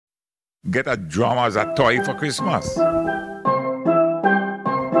get a drum as a toy for Christmas.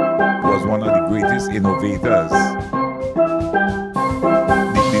 Was one of the greatest innovators.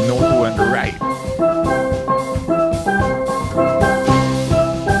 The note went right.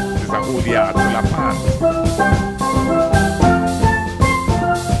 It's a whole yard full of pans.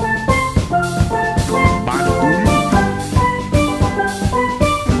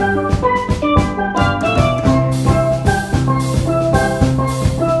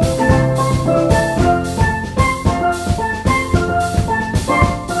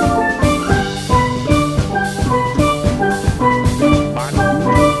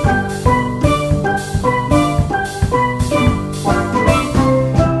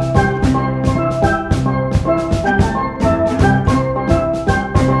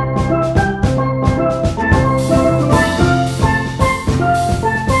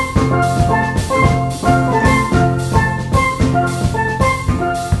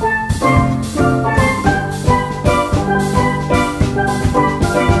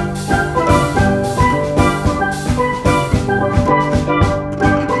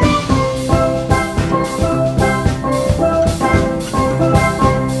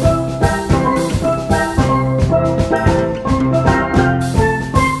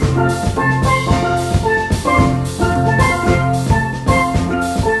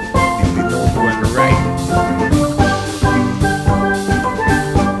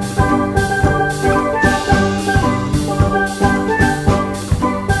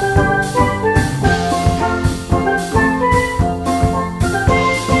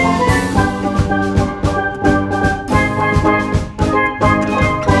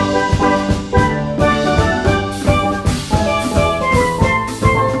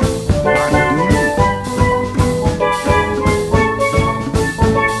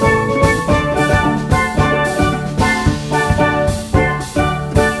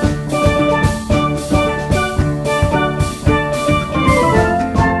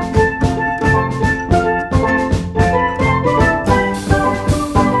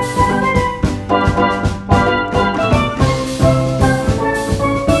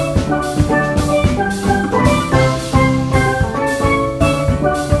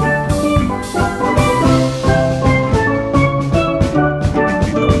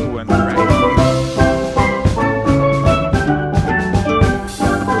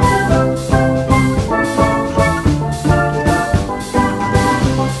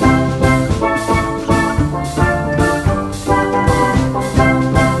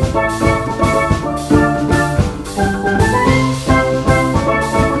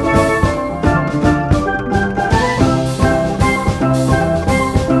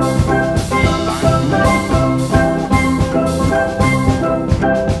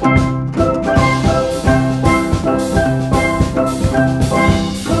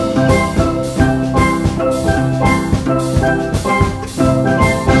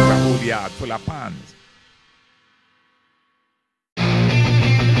 Full of pans.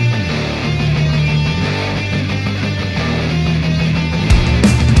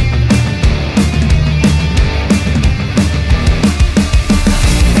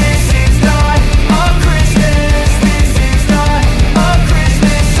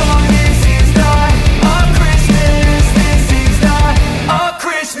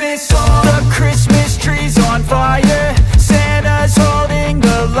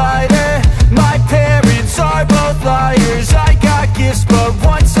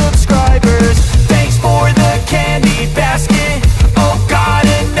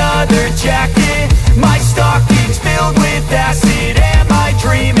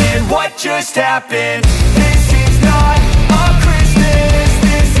 Just happened. This is not a Christmas.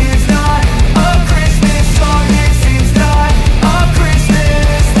 This is not a Christmas song. This is not a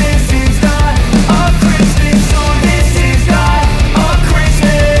Christmas. This is not a Christmas song. This is not a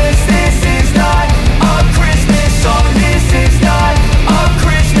Christmas. This is not a Christmas song. This is not a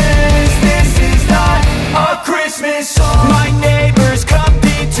Christmas. This is not a Christmas song. My neighbors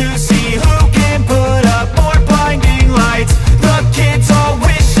compete to see who can put up more blinding lights. The kids all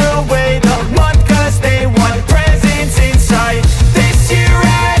wish away the month 'cause they want presents in sight. This year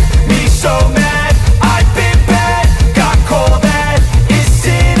had me so mad, I've been bad, got coal that is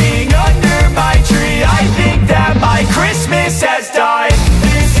sitting under my tree. I think that my Christmas has died.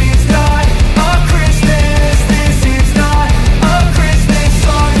 This is not a Christmas. This is not a Christmas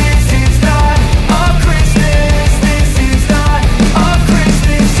song. This is not a Christmas. This is not a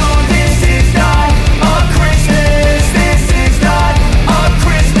Christmas song. This is not a Christmas. This is not a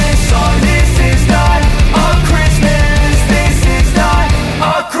Christmas song. This is not a Christmas. This is not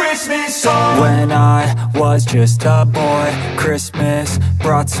a Christmas song. When I was just a boy, Christmas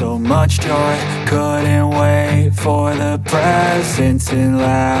brought brought so much joy. Couldn't wait for the presents and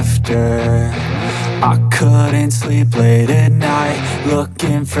laughter. I couldn't sleep late at night,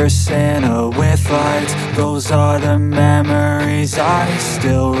 looking for Santa with lights. Those are the memories I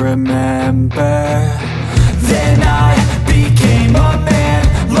still remember. Then I became a man,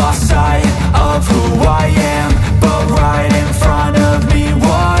 lost sight of who I am. But right in front of me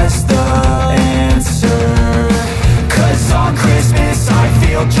was the answer. 'Cause on Christmas I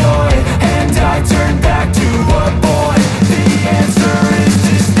feel joy, and I turn back to a boy. The answer is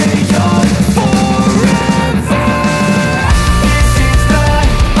to stay young forever. This is not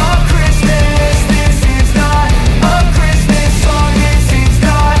a Christmas, this is not a Christmas song. This is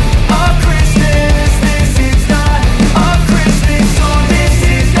not a Christmas, this is not a Christmas song. This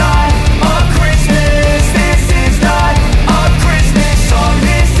is not a Christmas, this is not a Christmas song.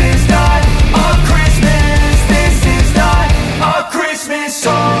 This is not a Christmas, this is not a Christmas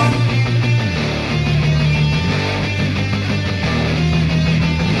song.